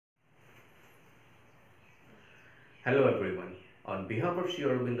Hello everyone. On behalf of Sri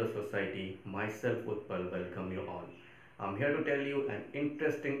Aurobindo Society, myself Utpal welcome you all. I'm here to tell you an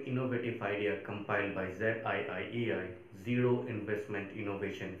interesting innovative idea compiled by ZIIEI, Zero Investment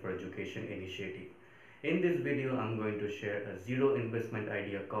Innovation for Education Initiative. In this video, I'm going to share a zero investment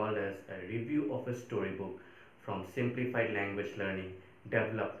idea called as a review of a storybook from Simplified Language Learning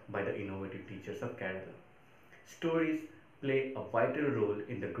developed by the innovative teachers of Kerala. Stories play a vital role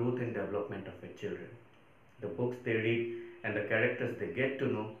in the growth and development of a children. The books they read and the characters they get to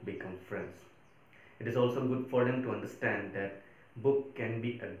know become friends. It is also good for them to understand that book can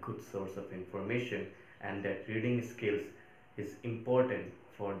be a good source of information and that reading skills is important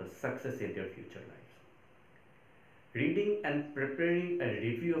for the success in their future lives. Reading and preparing a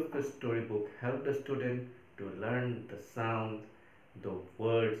review of the storybook help the student to learn the sound, the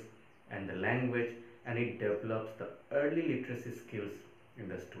words and the language, and it develops the early literacy skills in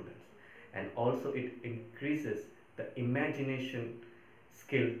the students, and also it increases the imagination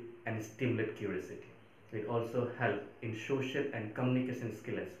skill and stimulate curiosity. It also helps in social and communication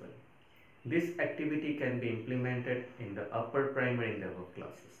skill as well. This activity can be implemented in the upper primary level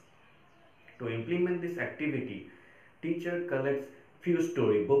classes. To implement this activity, teacher collects few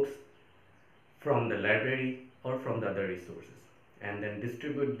storybooks from the library or from the other resources and then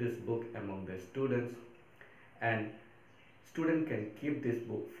distribute this book among the students, and student can keep this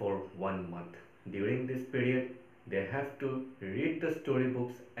book for 1 month. During this period they have to read the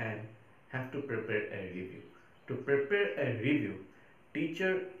storybooks and have to prepare a review. To prepare a review,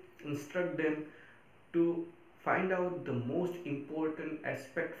 teacher instruct them to find out the most important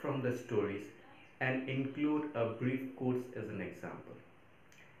aspect from the stories and include a brief quotes as an example.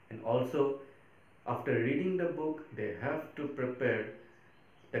 And also after reading the book they have to prepare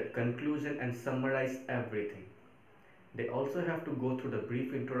the conclusion and summarize everything. They also have to go through the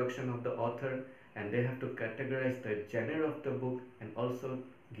brief introduction of the author, and they have to categorize the genre of the book and also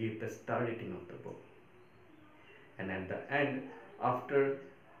give the star rating of the book. And at the end, after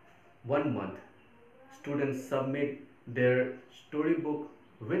 1 month, students submit their storybook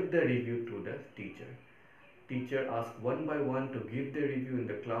with the review to the teacher. Teacher asks one by one to give the review in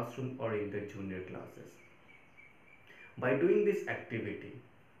the classroom or in the junior classes. By doing this activity,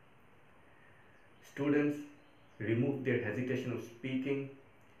 students remove their hesitation of speaking,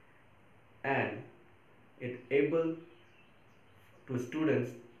 and it able to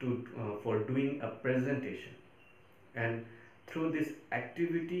students to for doing a presentation. And through this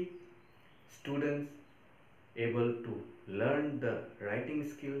activity, students able to learn the writing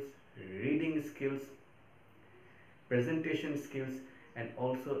skills, reading skills, presentation skills, and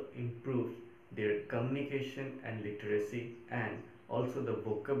also improve their communication and literacy, and also the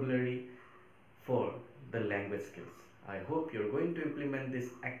vocabulary for the language skills. I hope you're going to implement this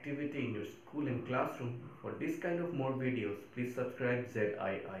activity in your school and classroom. For this kind of more videos, please subscribe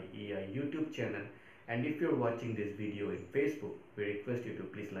ZIIEI YouTube channel, and if you're watching this video in Facebook, we request you to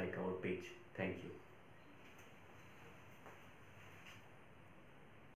please like our page. Thank you.